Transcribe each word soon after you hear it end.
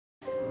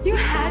You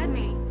had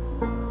me.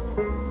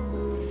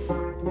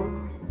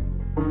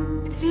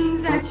 It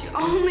seems that you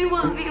only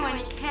want me when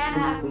you can't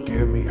have me.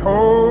 Give me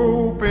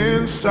hope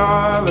in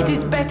silence. It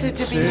is better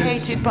to be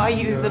hated by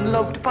you than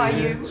loved by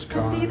you.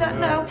 I see that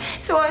now.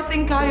 So I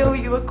think I owe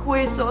you a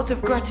queer sort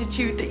of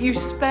gratitude that you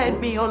spared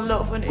me your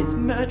love, and it's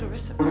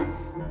murderous of you.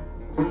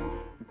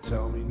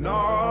 Tell me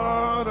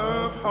not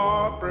of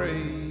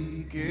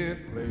heartbreak,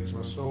 it plagues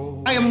my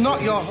soul. I am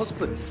not your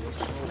husband.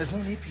 There's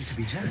no need for you to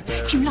be jealous.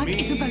 If you like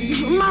Isabel, you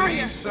should marry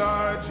her.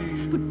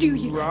 But do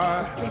you?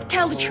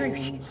 Tell the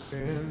truth.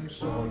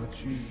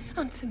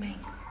 Answer me.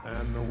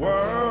 And the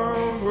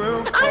world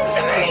will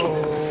Answer me!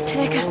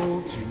 Take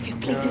her. If it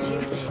pleases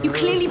you, you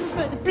clearly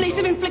prefer the bliss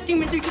of inflicting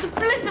misery to the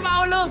bliss of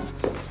our love.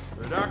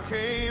 But I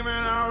came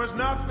and I was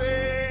nothing.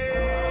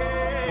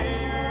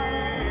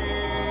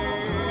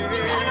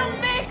 You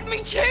cannot make me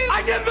choose!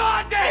 I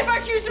demand it! If I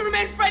choose to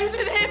remain friends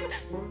with him,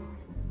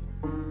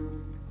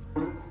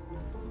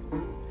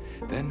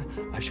 then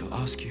I shall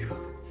ask you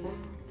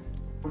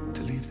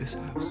to leave this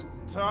house.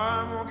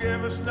 Time will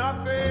give us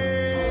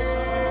nothing.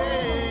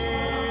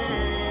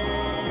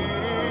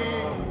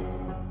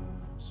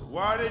 So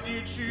why did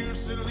you choose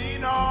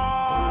Selena?